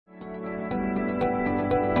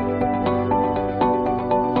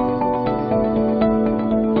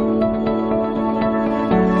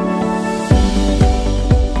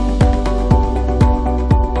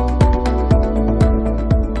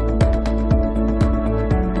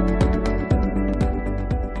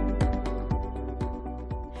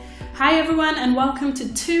everyone, and welcome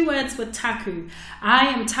to Two Words with Taku. I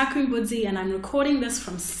am Taku Mbudzi and I'm recording this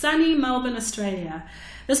from sunny Melbourne, Australia.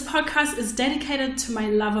 This podcast is dedicated to my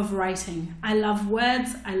love of writing. I love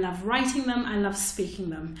words, I love writing them, I love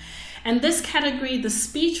speaking them. And this category, the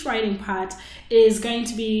speech writing part, is going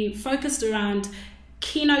to be focused around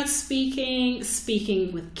keynote speaking,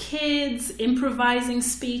 speaking with kids, improvising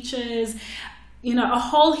speeches, a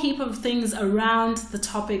whole heap of things around the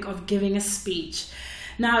topic of giving a speech.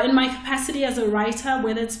 Now, in my capacity as a writer,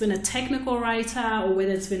 whether it's been a technical writer or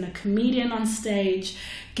whether it's been a comedian on stage,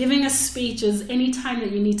 giving a speech is any time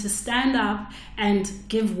that you need to stand up and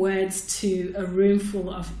give words to a room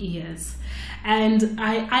full of ears. And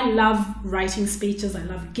I love writing speeches, I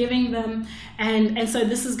love giving them. And so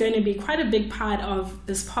this is going to be quite a big part of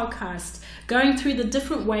this podcast, going through the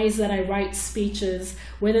different ways that I write speeches,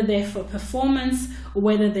 whether they're for performance or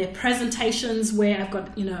whether they're presentations where I've got,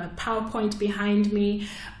 a PowerPoint behind me,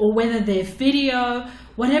 or whether they're video,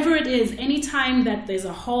 whatever it is, anytime that there's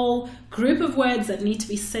a whole group of words that need to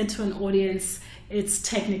be said to an audience, it's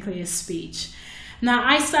technically a speech. Now,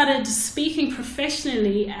 I started speaking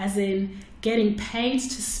professionally, as in getting paid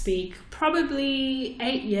to speak, probably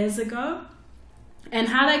 8 years ago. And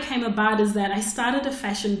how that came about is that I started a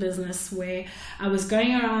fashion business where I was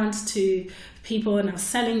going around to people and I was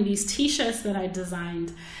selling these t-shirts that I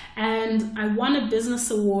designed. And I won a business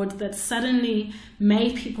award that suddenly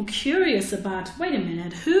made people curious about, wait a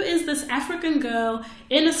minute, who is this African girl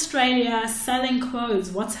in Australia selling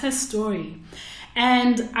clothes? What's her story?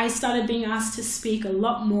 And I started being asked to speak a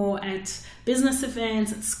lot more at business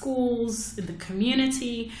events, at schools, in the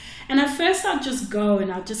community. And at first I'd just go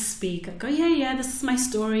and I'd just speak. I'd go, yeah, this is my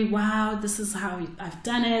story. Wow, this is how I've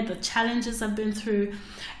done it, the challenges I've been through.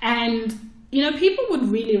 And, people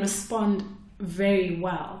would really respond very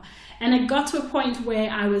well. And it got to a point where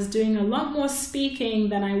I was doing a lot more speaking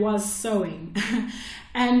than I was sewing.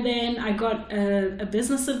 And then I got a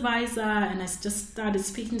business advisor and I just started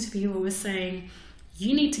speaking to people who were saying,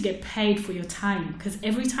 you need to get paid for your time, because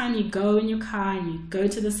every time you go in your car and you go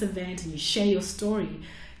to this event and you share your story,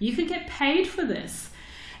 you could get paid for this.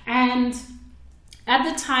 And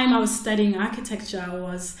at the time I was studying architecture, I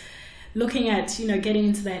was looking at, getting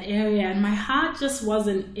into that area, and my heart just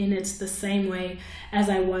wasn't in it the same way as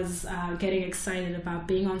I was getting excited about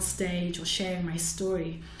being on stage or sharing my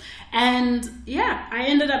story. And I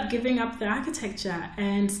ended up giving up the architecture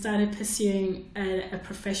and started pursuing a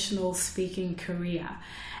professional speaking career.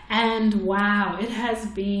 And wow, it has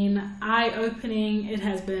been eye-opening, it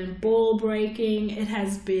has been ball-breaking, it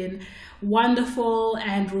has been wonderful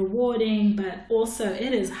and rewarding, but also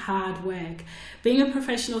it is hard work. Being a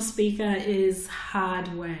professional speaker is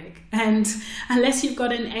hard work. And unless you've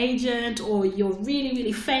got an agent or you're really,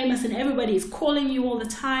 really famous and everybody is calling you all the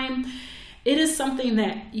time, it is something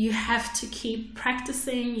that you have to keep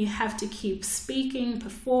practicing, you have to keep speaking,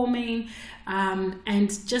 performing,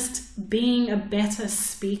 and just being a better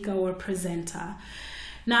speaker or presenter.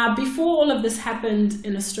 Now, before all of this happened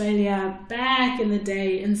in Australia, back in the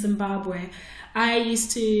day in Zimbabwe, I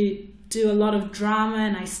used to do a lot of drama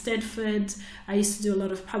in Eisteddfod. I used to do a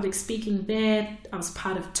lot of public speaking there. I was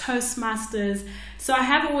part of Toastmasters. So I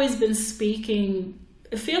have always been speaking.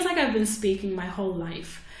 It feels like I've been speaking my whole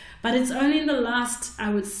life. But it's only in the last,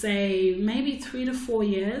 I would say, maybe 3 to 4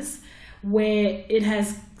 years where it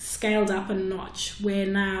has scaled up a notch, where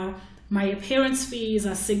now my appearance fees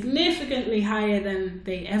are significantly higher than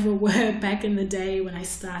they ever were back in the day when I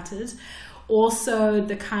started. Also,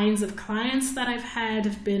 the kinds of clients that I've had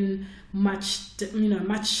have been much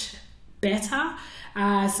better.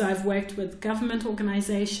 So I've worked with government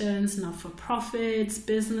organizations, not-for-profits,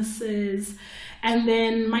 businesses. And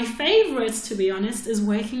then my favorites, to be honest, is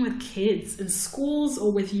working with kids in schools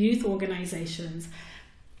or with youth organizations.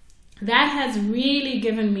 That has really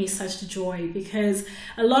given me such joy, because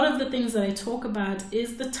a lot of the things that I talk about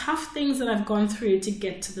is the tough things that I've gone through to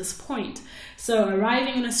get to this point. So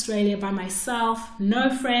arriving in Australia by myself, no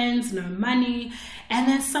friends, no money, and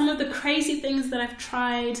then some of the crazy things that I've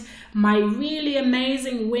tried, my really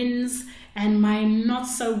amazing wins and my not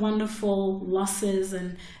so wonderful losses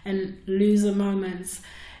and loser moments.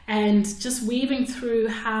 And just weaving through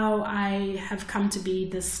how I have come to be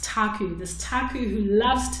this Taku who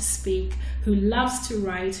loves to speak, who loves to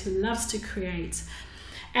write, who loves to create.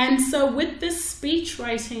 And so with this speech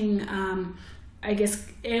writing,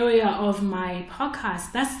 area of my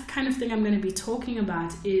podcast, that's the kind of thing I'm going to be talking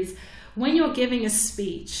about, is when you're giving a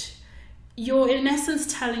speech, you're in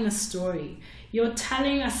essence telling a story. You're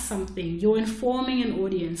telling us something, you're informing an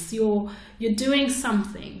audience, you're doing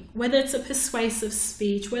something, whether it's a persuasive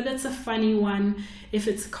speech, whether it's a funny one, if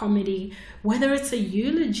it's comedy, whether it's a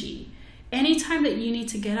eulogy. anytime that you need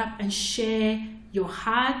to get up and share your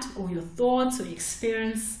heart or your thoughts or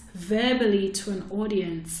experience verbally to an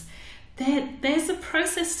audience, there's a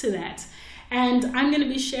process to that. And I'm going to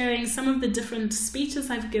be sharing some of the different speeches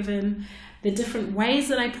I've given, the different ways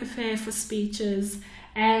that I prepare for speeches,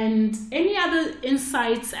 and any other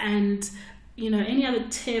insights and any other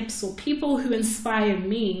tips or people who inspire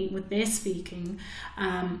me with their speaking.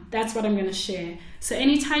 That's what I'm going to share. So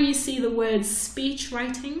anytime you see the word speech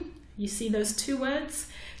writing, you see those two words,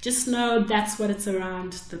 just know that's what it's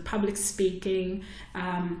around: the public speaking,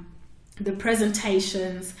 the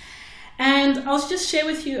presentations. And I'll just share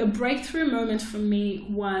with you a breakthrough moment for me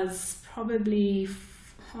was probably,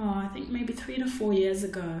 I think maybe 3 to 4 years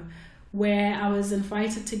ago, where I was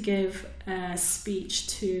invited to give a speech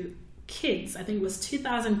to kids. I think it was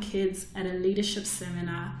 2,000 kids at a leadership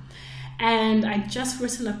seminar. And I'd just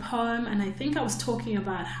written a poem, and I think I was talking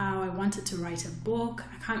about how I wanted to write a book.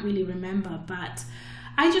 I can't really remember, but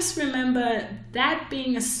I just remember that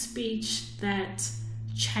being a speech that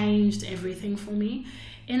changed everything for me,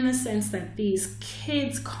 in the sense that these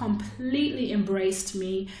kids completely embraced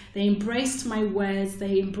me. They embraced my words.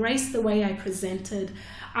 They embraced the way I presented.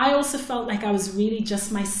 I also felt like I was really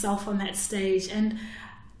just myself on that stage. And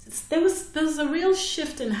there was a real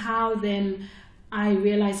shift in how then I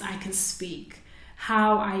realized I can speak,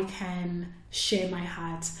 how I can share my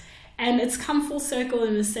heart. And it's come full circle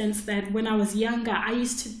in the sense that when I was younger, I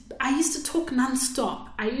used to talk nonstop.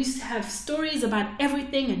 I used to have stories about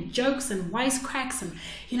everything and jokes and wisecracks, and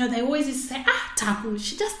they always used to say, Taku,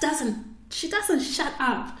 she doesn't shut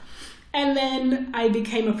up. And then I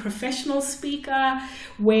became a professional speaker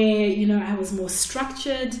where I was more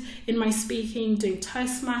structured in my speaking, doing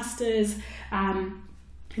Toastmasters,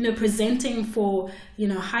 presenting for,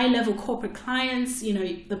 high-level corporate clients,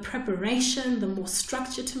 the preparation, the more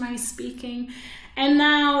structure to my speaking. And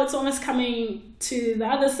now it's almost coming to the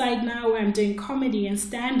other side now, where I'm doing comedy and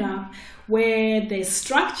stand-up, where there's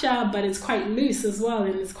structure, but it's quite loose as well,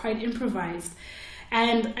 and it's quite improvised.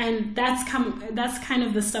 And that's kind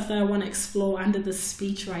of the stuff that I want to explore under the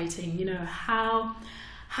speech writing. How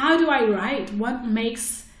do I write? What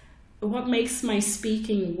makes my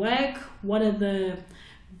speaking work? What are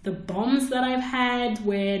the bombs that I've had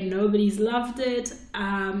where nobody's loved it?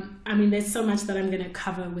 There's so much that I'm going to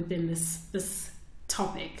cover within this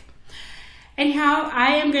topic. Anyhow,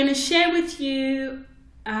 I am going to share with you,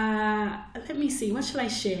 let me see, what should I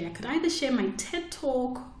share? I could either share my TED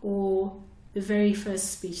Talk or the very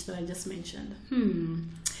first speech that I just mentioned.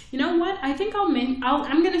 You know what? I think I'm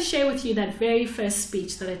going to share with you that very first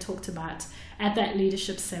speech that I talked about at that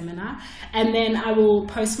leadership seminar, and then I will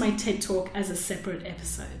post my TED Talk as a separate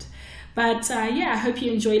episode. But I hope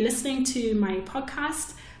you enjoy listening to my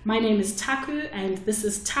podcast. My name is Taku, and this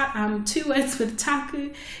is 2 Words with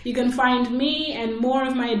Taku. You can find me and more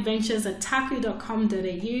of my adventures at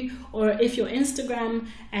taku.com.au, or if you're Instagram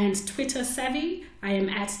and Twitter savvy, I am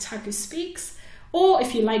at Taku Speaks. Or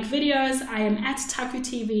if you like videos, I am at Taku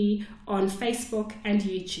TV on Facebook and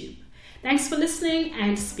YouTube. Thanks for listening,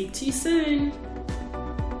 and speak to you soon.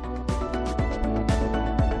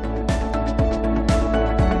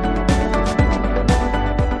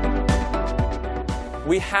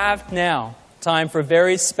 We have now time for a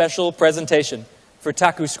very special presentation for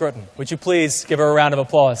Taku Scruton. Would you please give her a round of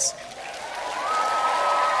applause?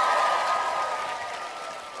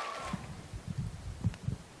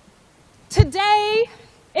 Today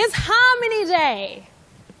is Harmony Day.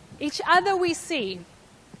 Each other we see.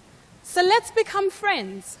 So let's become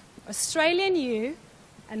friends, Australian you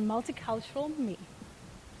and multicultural me.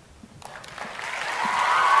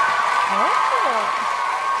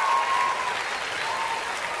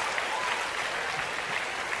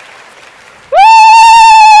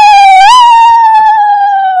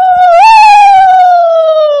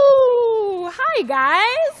 Hi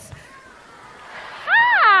guys.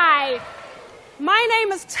 Hi. My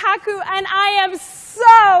name is Taku, and I am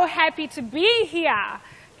so happy to be here.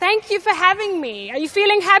 Thank you for having me. Are you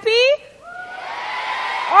feeling happy?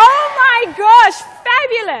 Oh my gosh,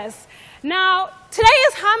 fabulous. Now, today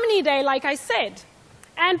is Harmony Day, like I said.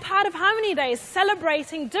 And part of Harmony Day is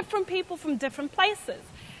celebrating different people from different places.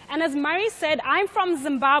 And as Murray said, I'm from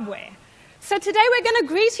Zimbabwe. So today we're going to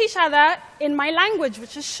greet each other in my language,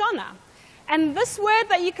 which is Shona. And this word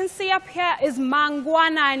that you can see up here is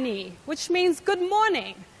Mangwanani, which means good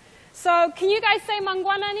morning. So can you guys say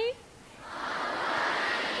Mangwanani?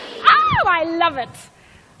 Oh, I love it.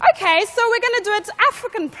 Okay, so we're going to do it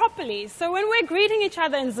African properly. So when we're greeting each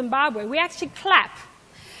other in Zimbabwe, we actually clap.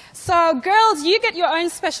 So girls, you get your own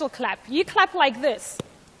special clap. You clap like this.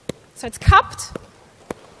 So it's cupped.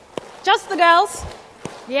 Just the girls.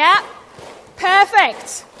 Yeah.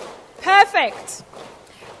 Perfect. Perfect.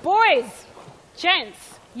 Boys,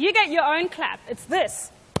 gents, you get your own clap. It's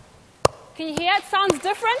this. Can you hear it? Sounds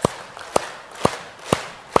different?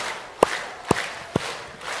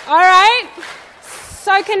 All right.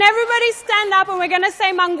 So can everybody stand up and we're going to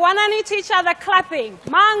say Mangwanani to each other clapping.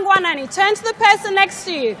 Mangwanani. Turn to the person next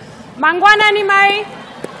to you. Mangwanani, Mari.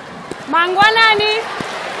 Mangwanani.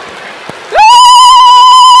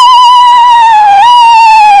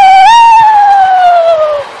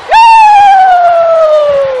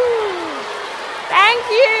 Thank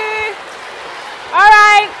you. All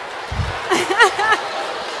right.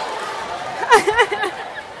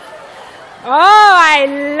 Oh, I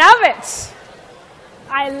love it.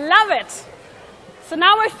 I love it. So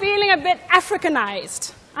now we're feeling a bit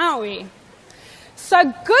Africanized, aren't we? So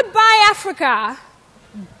goodbye, Africa.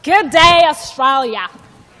 Good day, Australia.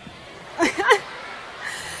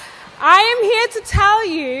 I am here to tell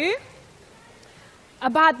you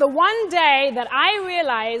about the one day that I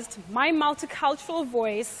realized my multicultural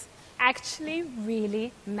voice actually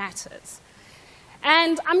really matters.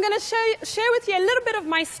 And I'm going to share with you a little bit of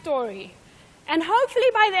my story. And hopefully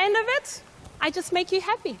by the end of it, I just make you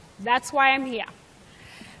happy. That's why I'm here.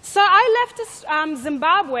 So I left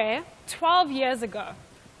Zimbabwe 12 years ago.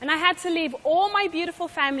 And I had to leave all my beautiful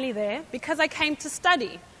family there because I came to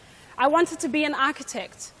study. I wanted to be an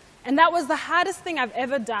architect. And that was the hardest thing I've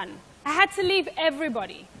ever done. I had to leave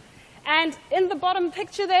everybody. And in the bottom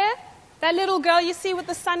picture there, that little girl you see with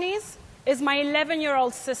the sunnies is my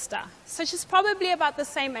 11-year-old sister. So she's probably about the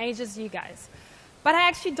same age as you guys. But I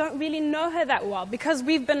actually don't really know her that well because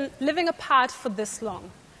we've been living apart for this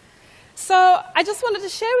long. So I just wanted to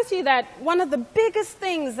share with you that one of the biggest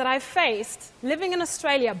things that I've faced living in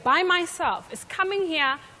Australia by myself is coming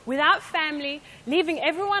here without family, leaving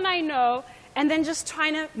everyone I know, and then just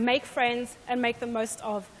trying to make friends and make the most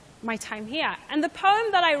of my time here. And the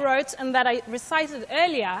poem that I wrote and that I recited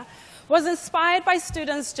earlier was inspired by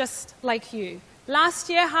students just like you. Last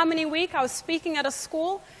year, Harmony Week, I was speaking at a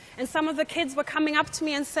school, and some of the kids were coming up to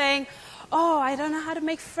me and saying, oh, I don't know how to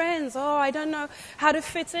make friends. Oh, I don't know how to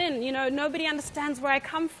fit in. You know, nobody understands where I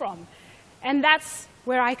come from. And that's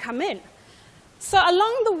where I come in. So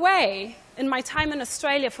along the way, in my time in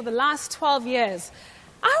Australia for the last 12 years,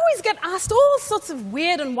 I always get asked all sorts of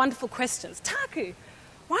weird and wonderful questions. Taku,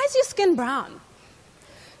 why is your skin brown?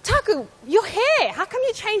 Taku, your hair, how come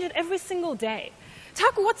you change it every single day?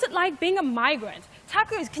 Taku, what's it like being a migrant?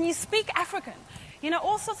 Taku, can you speak African? You know,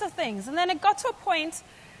 all sorts of things. And then it got to a point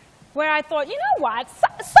where I thought, you know what,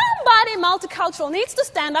 somebody multicultural needs to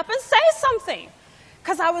stand up and say something.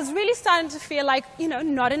 Because I was really starting to feel like, you know,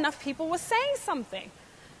 not enough people were saying something.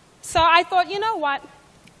 So I thought, you know what,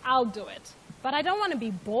 I'll do it. But I don't want to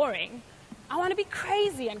be boring. I want to be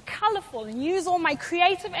crazy and colorful and use all my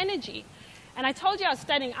creative energy. And I told you I was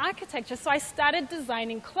studying architecture, so I started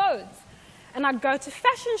designing clothes. And I'd go to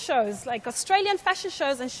fashion shows, like Australian fashion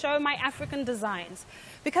shows, and show my African designs.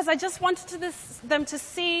 Because I just wanted them to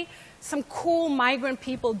see some cool migrant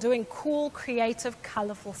people doing cool, creative,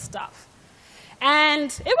 colorful stuff.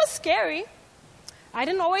 And it was scary. I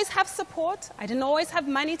didn't always have support. I didn't always have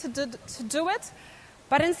money to do it.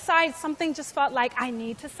 But inside, something just felt like I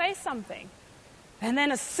need to say something. And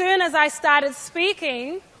then as soon as I started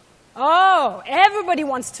speaking, oh, everybody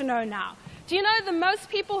wants to know now. Do you know the most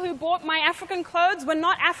people who bought my African clothes were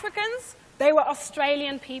not Africans? They were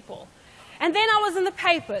Australian people. And then I was in the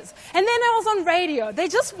papers. And then I was on radio. They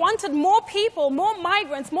just wanted more people, more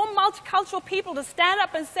migrants, more multicultural people to stand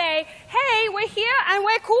up and say, hey, we're here and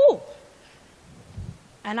we're cool.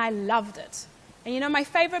 And I loved it. And you know, my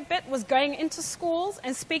favorite bit was going into schools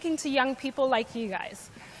and speaking to young people like you guys.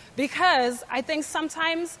 Because I think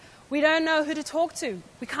sometimes we don't know who to talk to.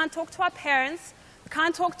 We can't talk to our parents. We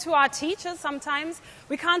can't talk to our teachers sometimes.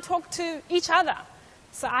 We can't talk to each other.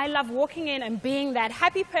 So I love walking in and being that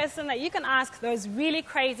happy person that you can ask those really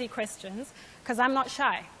crazy questions, because I'm not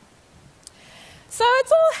shy. So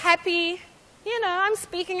it's all happy. You know, I'm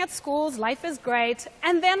speaking at schools. Life is great.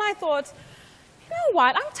 And then I thought, you know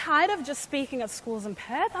what? I'm tired of just speaking at schools in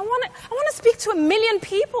Perth. I want to speak to 1 million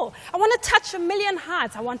people. I want to touch 1 million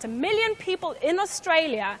hearts. I want 1 million people in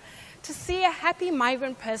Australia to see a happy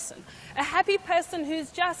migrant person, a happy person who's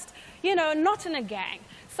just, you know, not in a gang,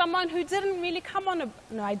 someone who didn't really come on a,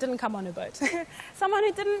 no, I didn't come on a boat, someone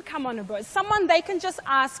who didn't come on a boat, someone they can just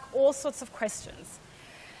ask all sorts of questions.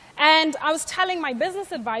 And I was telling my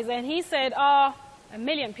business advisor, and he said, oh, 1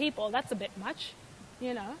 million people, that's a bit much,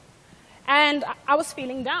 you know. And I was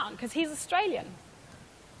feeling down because he's Australian.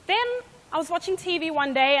 Then I was watching TV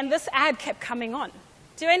one day and this ad kept coming on.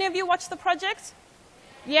 Do any of you watch The Project?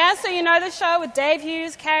 Yeah, so you know the show with Dave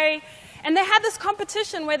Hughes, Carrie. And they had this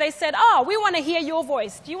competition where they said, oh, we want to hear your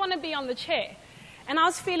voice. Do you want to be on the chair? And I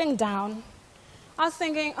was feeling down. I was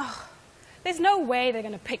thinking, oh, there's no way they're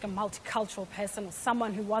going to pick a multicultural person or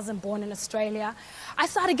someone who wasn't born in Australia. I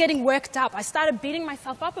started getting worked up. I started beating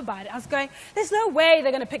myself up about it. I was going, there's no way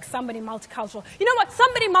they're going to pick somebody multicultural. You know what?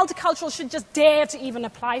 Somebody multicultural should just dare to even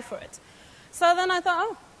apply for it. So then I thought,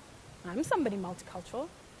 oh, I'm somebody multicultural.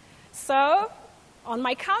 So on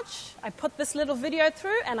my couch, I put this little video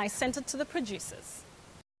through and I sent it to the producers.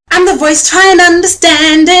 I'm the voice, try and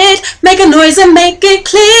understand it. Make a noise and make it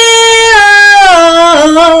clear.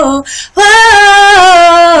 Oh, oh.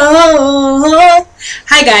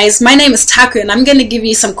 Hi guys, my name is Taku and I'm going to give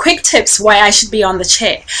you some quick tips why I should be on the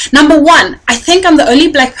chair. Number one, I think I'm the only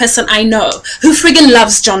black person I know who friggin'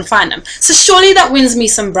 loves John Farnham, so surely that wins me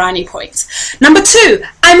some brownie points. Number two,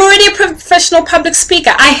 I'm already a professional public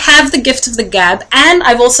speaker. I have the gift of the gab and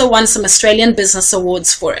I've also won some Australian Business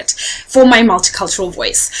Awards for it, for my multicultural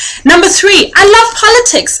voice. Number three, I love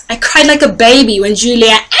politics. I cried like a baby when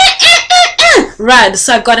Julia Rudd,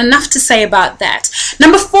 so I've got enough to say about that.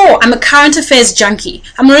 Number four, I'm a current affairs junkie.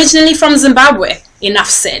 I'm originally from Zimbabwe. Enough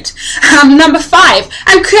said. Number five,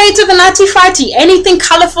 I'm creative and arty-farty. Anything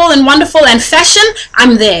colorful and wonderful and fashion,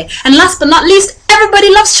 I'm there. And last but not least, everybody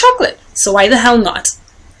loves chocolate. So why the hell not?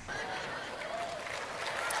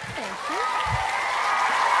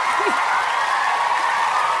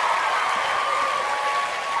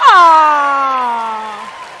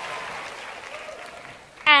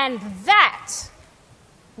 And that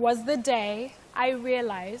was the day I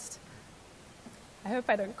realized, I hope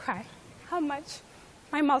I don't cry, how much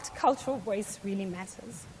my multicultural voice really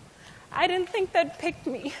matters. I didn't think they'd pick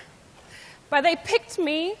me, but they picked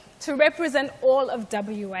me to represent all of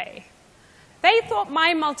WA. They thought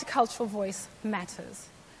my multicultural voice matters.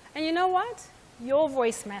 And you know what? Your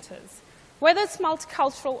voice matters, whether it's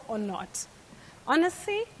multicultural or not.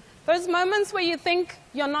 Honestly, those moments where you think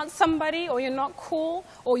you're not somebody or you're not cool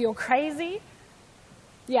or you're crazy,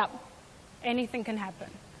 yeah, anything can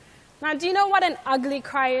happen. Now, do you know what an ugly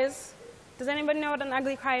cry is? Does anybody know what an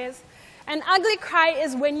ugly cry is? An ugly cry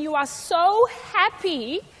is when you are so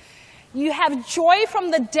happy, you have joy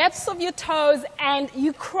from the depths of your toes, and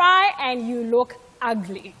you cry and you look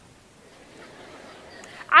ugly.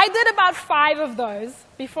 I did about 5 of those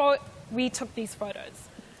before we took these photos.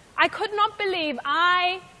 I could not believe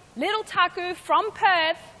little Taku from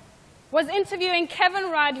Perth, was interviewing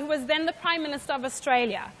Kevin Rudd, who was then the Prime Minister of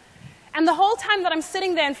Australia. And the whole time that I'm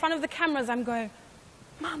sitting there in front of the cameras, I'm going,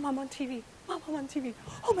 Mom, I'm on TV. Mom, I'm on TV.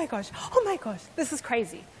 Oh my gosh, this is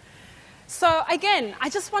crazy. So again, I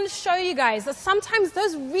just want to show you guys that sometimes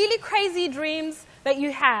those really crazy dreams that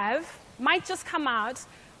you have might just come out,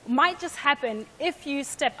 might just happen if you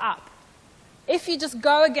step up. If you just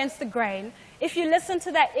go against the grain, if you listen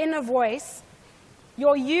to that inner voice,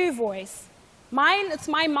 your you voice. Mine, it's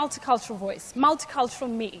my multicultural voice, multicultural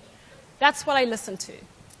me. That's what I listen to.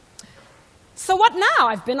 So what now?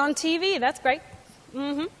 I've been on TV, that's great.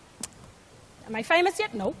 Am I famous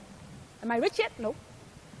yet? No. Am I rich yet? No.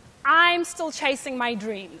 I'm still chasing my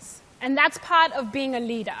dreams. And that's part of being a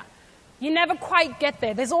leader. You never quite get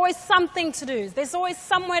there. There's always something to do. There's always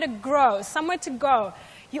somewhere to grow, somewhere to go.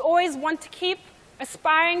 You always want to keep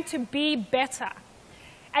aspiring to be better.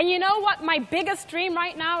 And you know what my biggest dream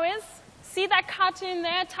right now is? See that cartoon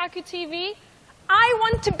there, Taku TV? I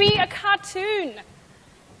want to be a cartoon.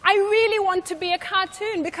 I really want to be a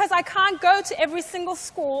cartoon because I can't go to every single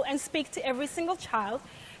school and speak to every single child.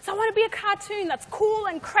 So I want to be a cartoon that's cool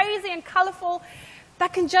and crazy and colorful,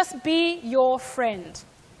 that can just be your friend.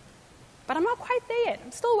 But I'm not quite there yet.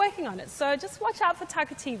 I'm still working on it. So just watch out for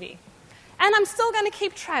Taku TV. And I'm still going to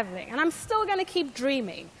keep traveling, and I'm still going to keep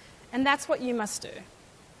dreaming. And that's what you must do.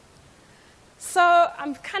 So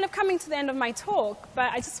I'm kind of coming to the end of my talk,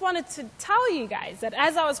 but I just wanted to tell you guys that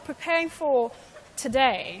as I was preparing for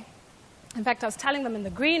today, in fact, I was telling them in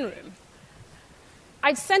the green room,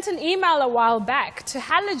 I'd sent an email a while back to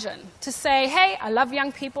Halogen to say, hey, I love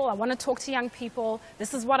young people, I want to talk to young people,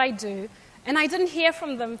 this is what I do. And I didn't hear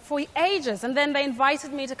from them for ages, and then they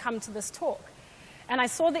invited me to come to this talk. And I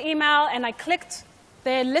saw the email, and I clicked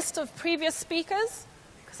their list of previous speakers,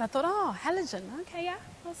 because I thought, oh, Halogen, okay, yeah,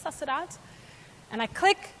 I'll suss it out. And I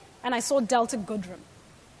click, and I saw Delta Goodrem.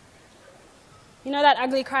 You know that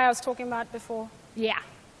ugly cry I was talking about before? Yeah,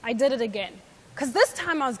 I did it again. Because this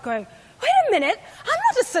time I was going, wait a minute, I'm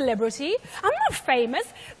not a celebrity. I'm not famous.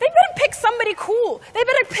 They better pick somebody cool. They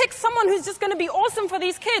better pick someone who's just going to be awesome for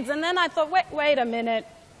these kids. And then I thought, wait a minute.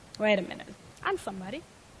 I'm somebody.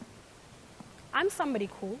 I'm somebody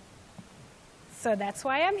cool. So that's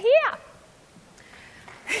why I'm here.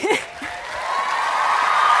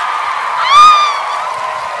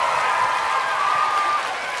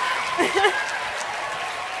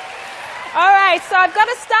 right, so I've got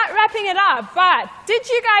to start wrapping it up. But did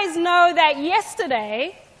you guys know that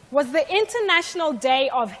yesterday was the International Day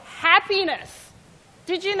of Happiness?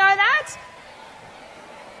 Did you know that?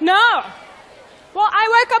 No. Well,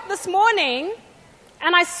 I woke up this morning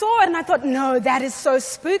and I saw it and I thought, no, that is so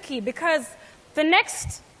spooky, because the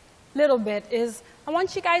next little bit is I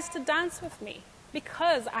want you guys to dance with me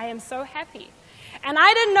because I am so happy. And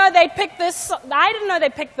I didn't know they'd pick this. I didn't know they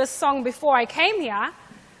picked this song before I came here.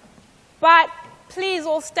 But please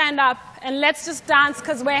all stand up and let's just dance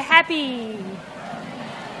because we're happy.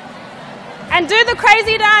 And do the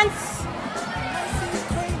crazy dance.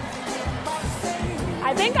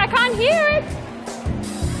 I think I can't hear it.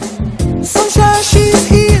 Sunshine, she's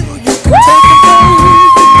here. You can take a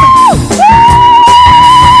break.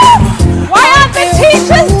 Why aren't the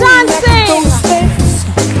teachers dancing?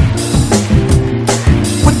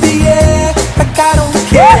 With the air, like I don't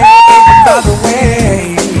care. By the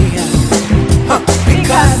way,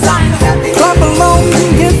 because I'm happy. Clap along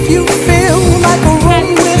if you feel like a room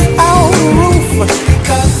without a roof.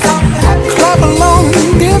 Because I'm happy. Clap along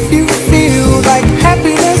if you feel like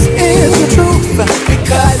happiness is the truth.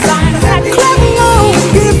 Because I'm happy. Clap along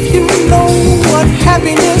if you know what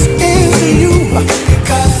happiness is to you.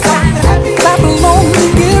 Because I'm happy. Clap along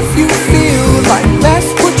if you feel like that's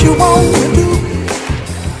what you want to do.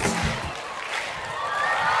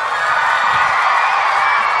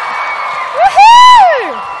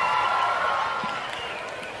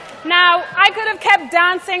 Now, I could have kept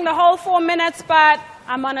dancing the whole 4 minutes, but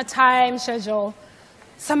I'm on a time schedule.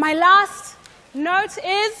 So my last note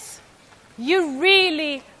is, you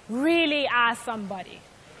really, really are somebody.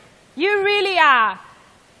 You really are.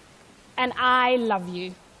 And I love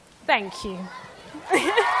you. Thank you.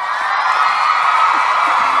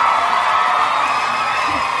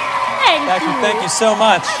 Thank you so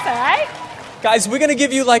much. That's all right. Guys, we're going to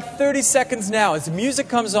give you like 30 seconds now as the music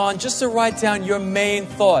comes on just to write down your main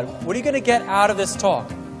thought. What are you going to get out of this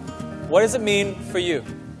talk? What does it mean for you?